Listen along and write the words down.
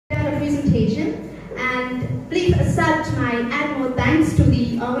the presentation, and please accept my utmost thanks to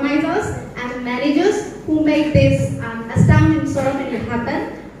the organizers and the managers who make this astounding ceremony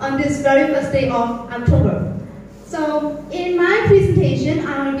happen on this very first day of October. So in my presentation,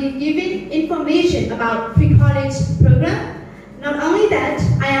 I will be giving information about pre-college program. Not only that,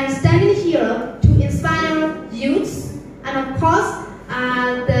 I am standing here to inspire youths, and of course,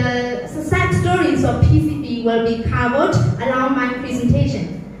 the success stories of PCP will be covered along my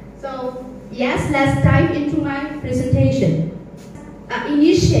presentation. So yes, let's dive into my presentation.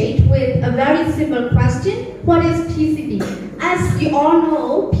 Initiate with a very simple question. What is PCP? As you all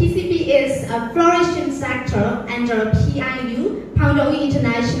know, PCP is a flourishing sector under PIU, PDO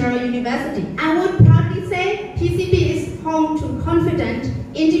International University. I would proudly say PCP is home to confident,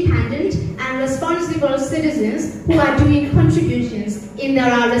 independent, and responsible citizens who are doing contributions in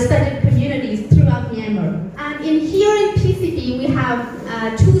their respective communities throughout Myanmar. And in here in PCP, we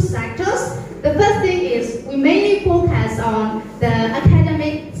have two sectors. The first thing is we mainly focus on the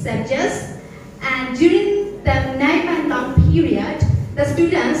academic subjects, and during the 9-month-long period, the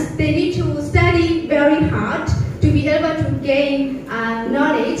students, they need to study very hard to be able to gain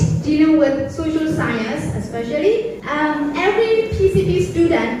knowledge dealing with social science especially. Every PCP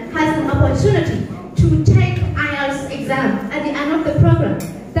student has an opportunity to take IELTS exam at the end of the program.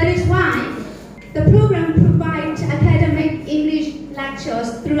 That is why the program provides academic English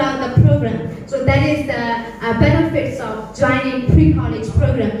lectures throughout the program. So that is the benefits of joining pre-college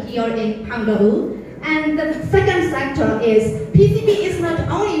program here in PDO. And the second sector is PCP is not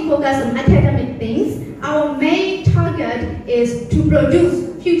only focused on academic things. Our main target is to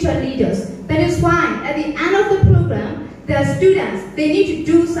produce future leaders. That is why at the end of the program, the students, they need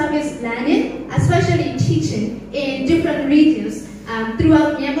to do service learning, especially teaching in different regions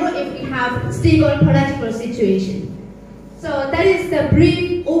throughout Myanmar if we have stable political situation. So that is the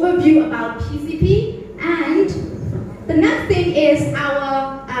brief overview about PCP. And the next thing is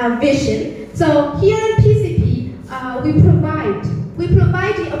our vision. So here in PCP, we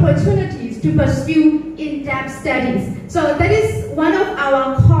provide the opportunities to pursue in-depth studies. So that is one of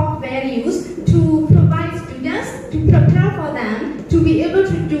our core values, to provide students, to prepare for them to be able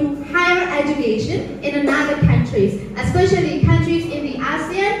to do higher education in another countries, especially countries in the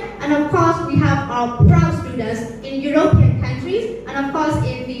ASEAN, and of course we have our proud students in European countries, and of course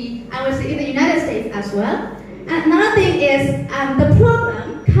in the, I would say, in the United States as well. And another thing is the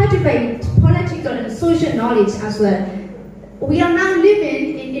program cultivates political and social knowledge as well. We are now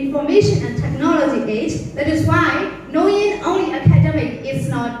living in information and technology age. That is why knowing only academic is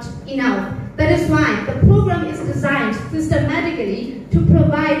not enough. That is why the program is designed systematically to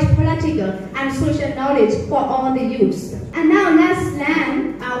provide political and social knowledge for all the youths. And now let's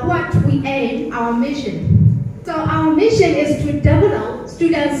learn what we aim, our mission. So our mission is to develop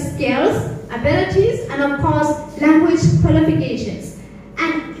students' skills, abilities, and of course language qualifications.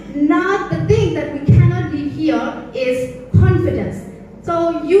 And not the thing that we cannot leave here is confidence.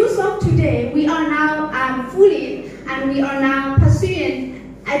 So youth of today, we are now fully and we are now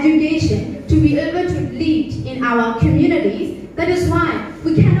pursuing education to be able to lead in our communities. That is why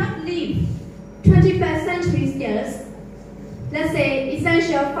we cannot leave 21st century skills, let's say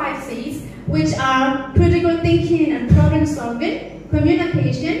essential 5 C's, which are critical thinking and problem solving,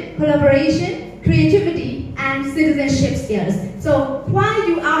 communication, collaboration, creativity, and citizenship skills. So while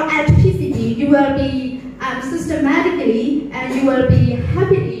you are at PCP, you will be systematically and you will be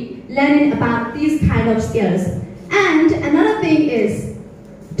happily learning about these kind of skills. And another thing is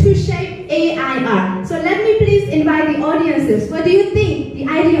to shape AIR. So let me please invite the audiences. What do you think the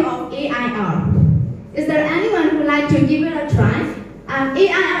idea of AIR? Is there anyone who would like to give it a try?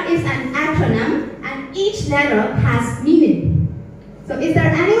 AIR is an acronym and each letter has meaning. So is there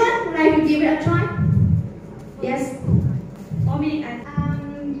anyone who would like to give it a try? Yes? For me,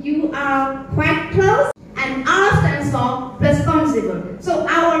 you are quite close. And R stands for responsible. So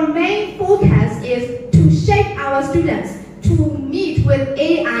our main focus is to shape our students to meet with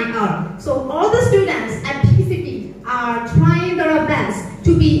AIR. So all the students at PCP are trying their best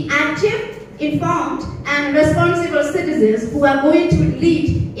to be active, informed, and responsible citizens who are going to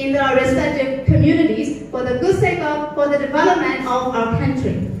lead in their respective communities for the good sake of, for the development of our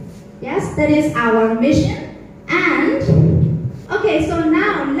country. Yes, that is our mission. And okay, so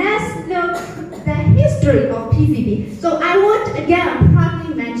now let's look the history of PCP. So I would again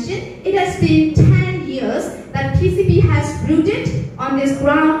proudly mention it has been 10 years that PCP has rooted on this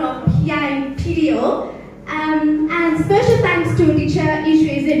ground of PDO. And special thanks to teacher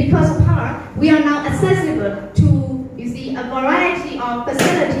Ishweze. Because of her, we are now accessible to, you see, a variety of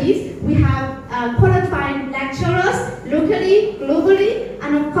facilities. We have qualified lecturers locally, globally,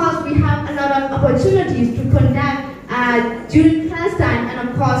 and of course we opportunities to conduct during class time and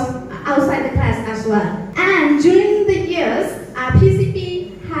of course outside the class as well. And during the years,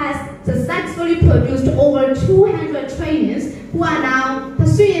 PCP has successfully produced over 200 trainees who are now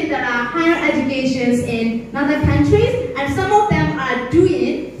pursuing their higher educations in other countries, and some of them are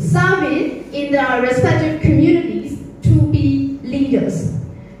serving in their respective communities to be leaders.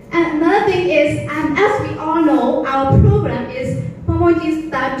 And another thing is, as we all know, our program is promoting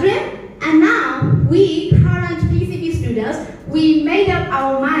the dream, and now we current PCP students, we made up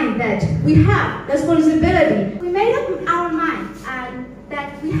our mind that we have responsibility. We made up our mind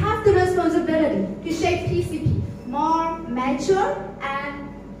that we have the responsibility to shape PCP more mature and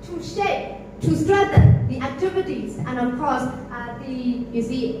to strengthen the activities and of course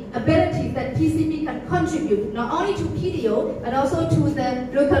the abilities that PCP can contribute not only to PDO but also to the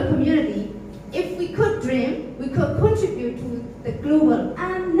local community. If we could dream, we could contribute to the global.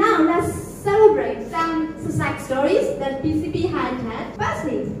 And now let's celebrate some success stories that PCP had.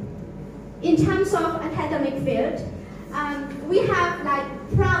 Firstly, in terms of academic field, we have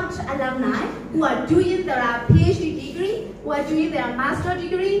proud alumni who are doing their PhD degree, who are doing their master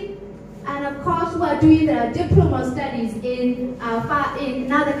degree, and of course who are doing their diploma studies in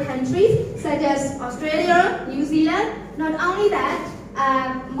other countries such as Australia, New Zealand. Not only that,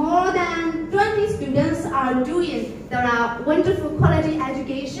 more than 20 students are doing their wonderful quality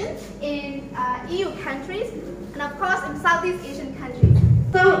education in EU countries and of course in Southeast Asian countries.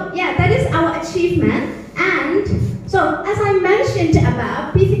 So yeah, that is our achievement. And so as I mentioned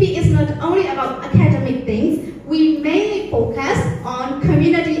above, PCP is not only about academic things, we mainly focus on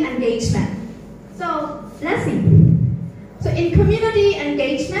community engagement. So let's see. So in community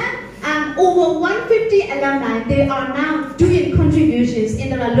engagement, over 150 alumni, they are now doing contributions in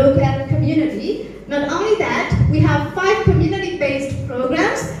the local community. Not only that, we have 5 community-based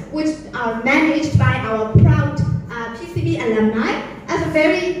programs which are managed by our proud PCP alumni. As a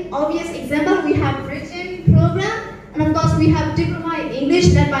very obvious example, we have Bridging program, and of course we have Diploma in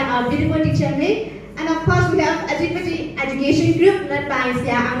English led by our beautiful teacher Nick, and of course we have Activity Education Group led by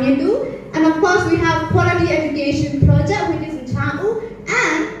Sia Amyendu, and of course we have Quality Education Project which is in Chau,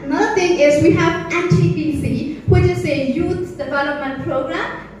 and another thing is we have NTPC, which is a youth development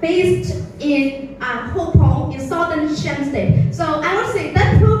program based in Hopong in southern Shem State. So I would say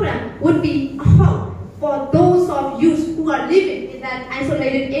that program would be a hope for those of youth who are living in that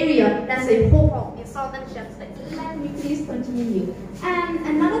isolated area, let's say Hopong in southern Shem State. Let me please continue. And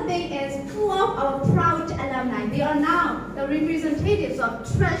another thing is 2 of our proud alumni, they are now the representatives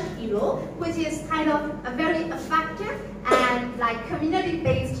of Trash Hero, which is kind of a very effective and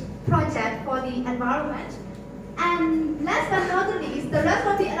community-based project for the environment. And last but not least, the rest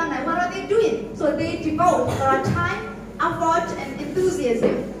of the alumni, what are they doing? So they devote their time, effort, and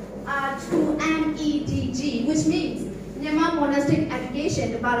enthusiasm to MEDG, which means Myanmar Monastic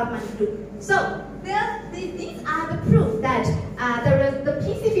Education Development Group. So these are the proof that the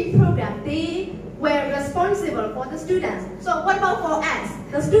PCP program, they were responsible for the students. So what about for us,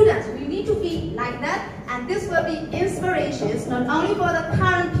 the students? We need to be like that, and this will be inspirations not only for the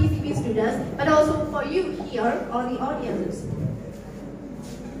current PCP students, but also for you here or the audiences.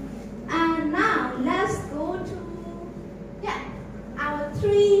 And now let's go to our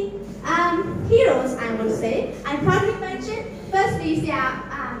 3 heroes, I would say. I proudly mentioned firstly Sia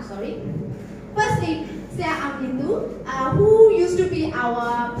Amyendu, who used to be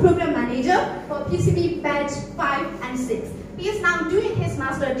our program manager for PCP batch 5 and 6. He is now doing his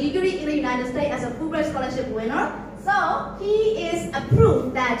master degree in the United States as a Fulbright scholarship winner. So he is a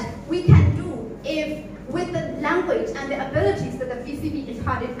proof that we can do if with the language and the abilities that the PCP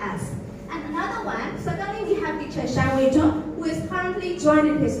imparted us. And another one, secondly, we have teacher Shai Wei-Zhong, who is currently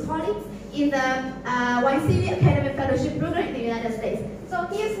joining his colleagues in the YCV Academic Fellowship Program in the United States. So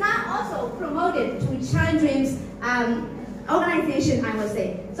he is now also promoted to Child Dreams organization, I would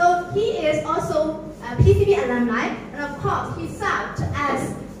say. So he is also a PCP alumni, and of course he served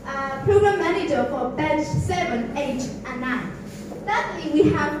as program manager for batch 7, 8, and 9. Thirdly, we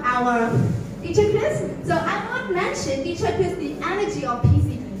have our teacher Chris. So I would mention teacher Chris, the energy of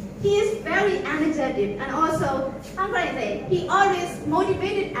PCP. He is very energetic, and also, how can I say, he always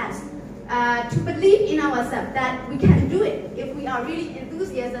motivated us to believe in ourselves that we can do it if we are really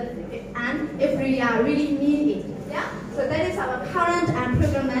enthusiastic and if we are really mean it. Yeah. So that is our current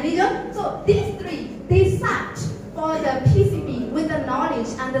program manager. So these 3, they search for the PCP with the knowledge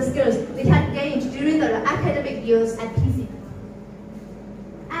and the skills they had gained during the academic years at PCP.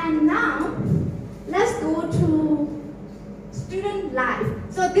 And now let's go to student life.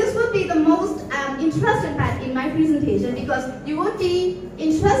 So this will be the most interesting part in my presentation, because you would be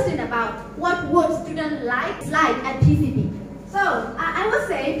interested about about what would student life like at PCB. So I would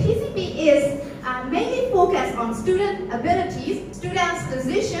say PCB is mainly focused on student abilities, students'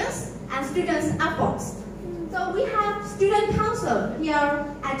 decisions, and students' efforts. So we have student council here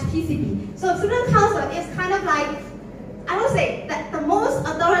at PCB. So student council is kind of like, I would say, that the most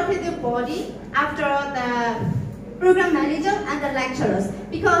authoritative body after the program manager and the lecturers,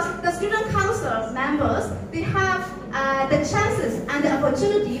 because the student council members, they have the chances and the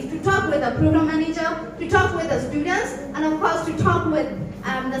opportunities to talk with the program manager, to talk with the students, and of course to talk with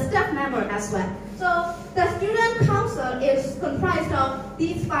the staff member as well. So the student council is comprised of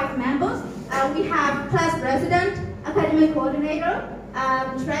these 5 members. We have class president, academic coordinator,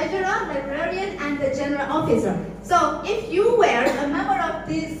 treasurer, librarian, and the general officer. So if you were a member of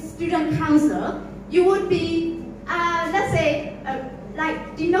this student council, you would be, let's say,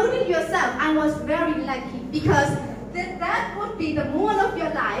 like denoting yourself. I was very lucky because that would be the moment of your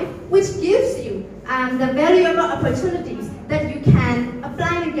life which gives you the valuable opportunities that you can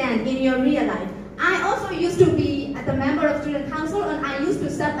apply again in your real life. I also used to be the member of student council, and I used to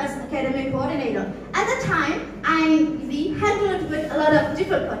serve as academic coordinator. At the time, I handled with a lot of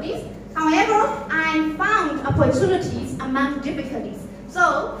difficulties. However, I found opportunities among difficulties.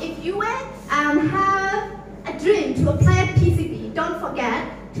 So if you have a dream to apply at PCB, don't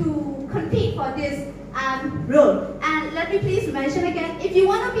forget to compete for this role. And let me please mention again, if you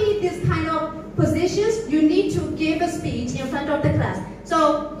want to be this kind of positions, you need to give a speech in front of the class.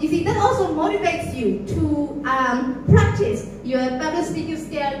 So you see, that also motivates you to practice your public speaking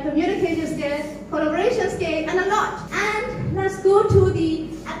skill, communication skills, collaboration skills, and a lot. And let's go to the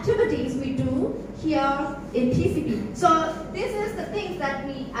activities we do here in PCB. So this is the things that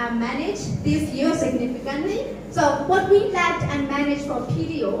we manage this year significantly. So what we led and managed for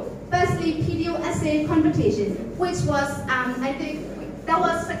PDO, firstly PDO essay competition, which was, I think, that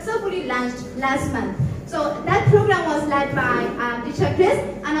was successfully launched last month. So that program was led by teacher Chris,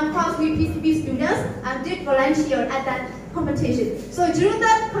 and of course we PCB students did volunteer at that competition. So during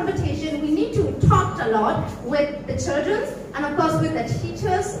that competition, we need to talk a lot with the children and of course with the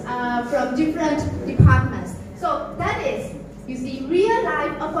teachers from different departments. So that is, you see, real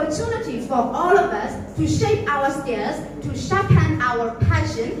life opportunities for all of us to shape our skills, to sharpen our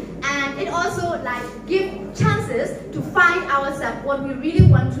passion, and it also like give chances to find ourselves what we really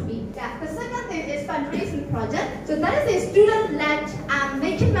want to be. Yeah. The second thing is fundraising project. So that is a student-led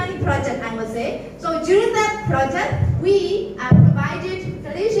making money project, I would say. So during that project, we provided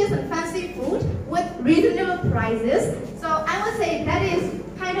delicious and fancy food with reasonable prices. So I would say that is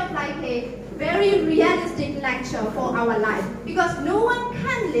kind of like a very realistic lecture for our life, because no one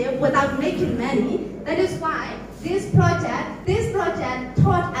can live without making money. That is why this project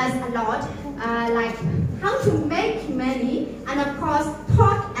taught us a lot, like how to make money, and of course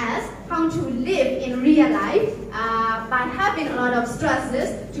taught us how to live in real life by having a lot of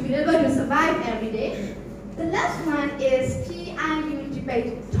stresses to be able to survive every day. The last one is PIU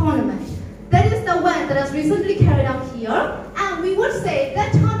debate tournament. That is the one that has recently carried out here, and we would say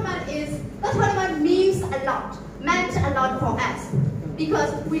that tournament meant a lot for us,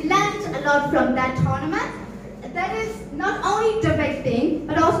 because we learned a lot from that tournament. That is not only debating,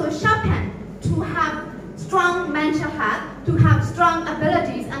 but also sharpen, to have strong mental health, to have strong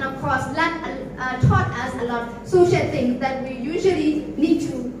abilities, and of course taught us a lot of social things that we usually need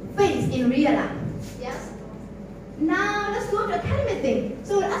to face in real life. Yes? Now let's go to academic thing.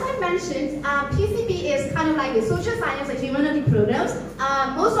 So as I mentioned, PCB is kind of like a social science and humanity programs.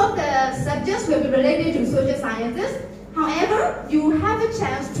 Most of the subjects will be related to social sciences. However, you have a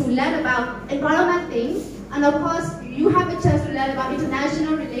chance to learn about environment things, and of course you have a chance to learn about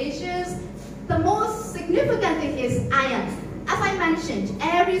international relations. The most significant thing is IELTS. As I mentioned,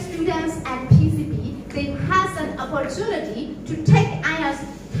 every student at PCB, they has an opportunity to take IELTS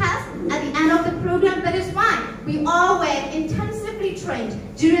test at the end of the program. That is why we all were intensively trained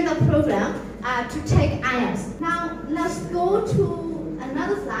during the program to take IELTS. Now let's go to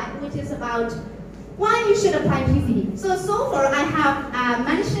another slide, which is about why you should apply PCB. So far I have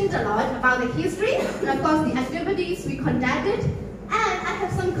mentioned a lot about the history and of course the activities we conducted, and I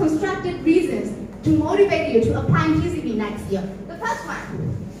have some constructed reasons to motivate you to apply PCB next year. The first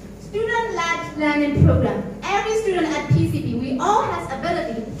one, student-led learning program. Every student at PCB, we all has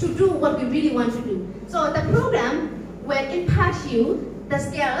ability to do what we really want to do. So the program will impact you the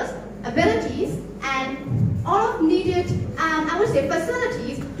skills, abilities, and all of needed, I would say,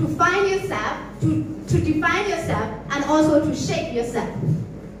 facilities to find yourself, to define yourself, and also to shape yourself.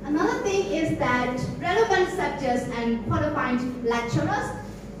 Another thing is that relevant subjects and qualified lecturers,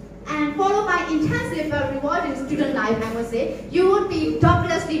 and followed by intensive but rewarding student life, I would say, you would be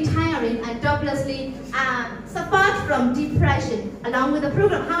joblessly tiring suffered from depression along with the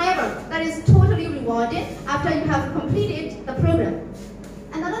program. However, that is totally rewarded after you have completed the program.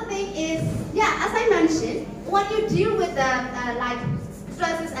 Another thing is, as I mentioned, when you deal with the like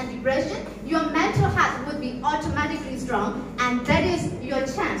stresses and depression, your mental health would be automatically strong, and that is your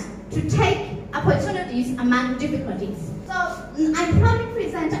chance to take opportunities among difficulties. So I'm proud to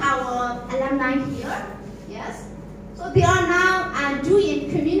present our alumni here. Yes. So they are now doing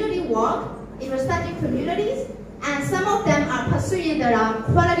community work in respective communities, and some of them are pursuing their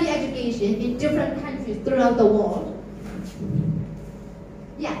quality education in different countries throughout the world.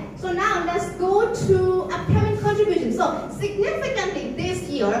 So now let's go to upcoming contributions. So significantly this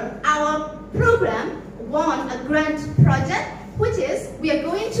year, our program won a grant project, which is we are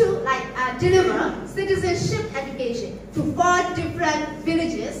going to deliver citizenship education to 4 different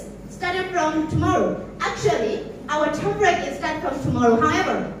villages starting from tomorrow. Actually, our term break is starting from tomorrow.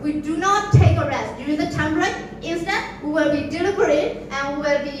 However, we do not take a rest during the term break. Instead, we will be delivering and we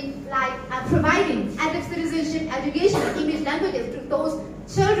will be providing active citizenship education in English languages to those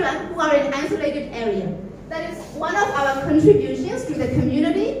children who are in isolated area. That is one of our contributions to the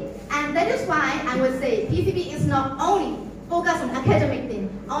community, and that is why I would say PCB is not only focused on academic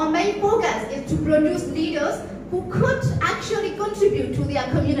things. Our main focus is to produce leaders who could actually contribute to their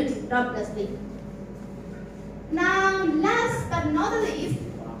community selflessly. Now, last but not least,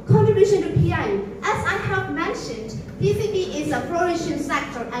 contribution to PIU. As I have mentioned, PCB is a flourishing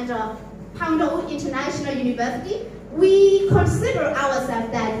sector under Pando International University. We consider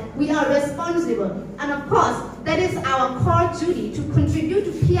ourselves that we are responsible, and of course, that is our core duty to contribute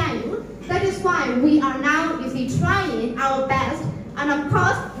to PIU. That is why we are now trying our best, and of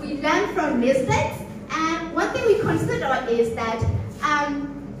course, we learn from mistakes. And one thing we consider is that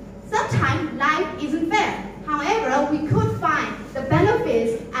sometimes life isn't fair. However, we could find the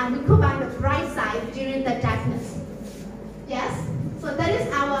benefits and we could find the bright side during the darkness. Yes? So that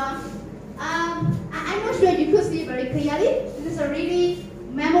is our, I'm not sure you could see very clearly. This is a really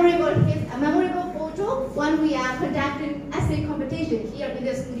memorable photo when we are conducting essay competition here in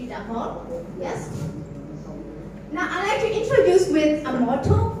the Student Hall. Yes? Now I'd like to introduce with a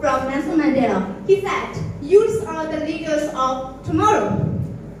motto from Nelson Mandela. He said, "Youths are the leaders of tomorrow."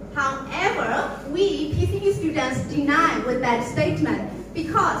 However, we PCB students deny with that statement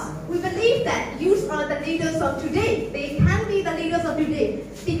because we believe that youths are the leaders of today. They can be the leaders of today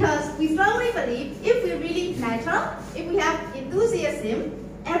because we strongly believe if we really matter, if we have enthusiasm,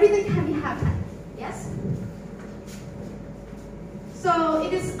 everything can be happen. Yes? So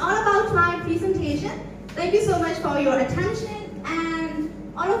it is all about my presentation. Thank you so much for your attention, and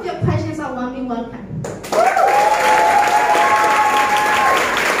all of your questions are warmly welcome.